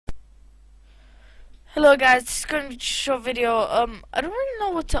Hello guys, this is going to be a short video. I don't really know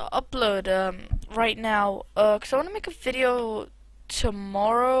what to upload right now, cause I want to make a video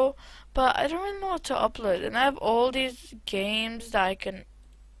tomorrow, but I don't really know what to upload, and I have all these games that I can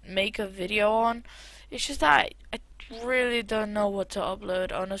make a video on. It's just that I really don't know what to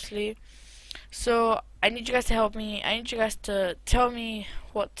upload, honestly. So I need you guys to help me. I need you guys to tell me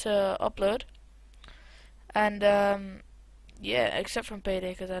what to upload, and yeah, except from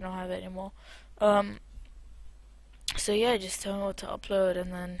Payday, cause I don't have it anymore. So yeah, just tell me what to upload,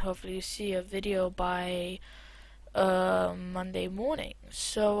 and then hopefully you see a video by Monday morning.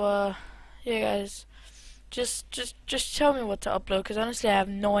 So yeah, guys, just tell me what to upload, because honestly I have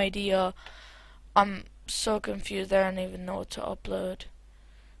no idea. I'm so confused. I don't even know what to upload.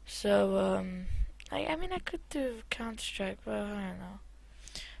 So I mean I could do Counter-Strike, but I don't know.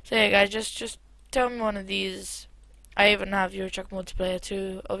 So yeah, guys, just tell me one of these. I even have Eurotruck multiplayer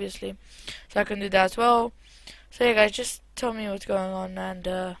too, obviously, so I can do that as well. So yeah, guys, just tell me what's going on,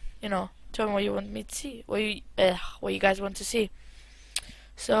 and you know, tell me what you want me to see, what you guys want to see.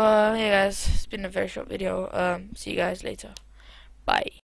 So yeah, guys, it's been a very short video. See you guys later. Bye.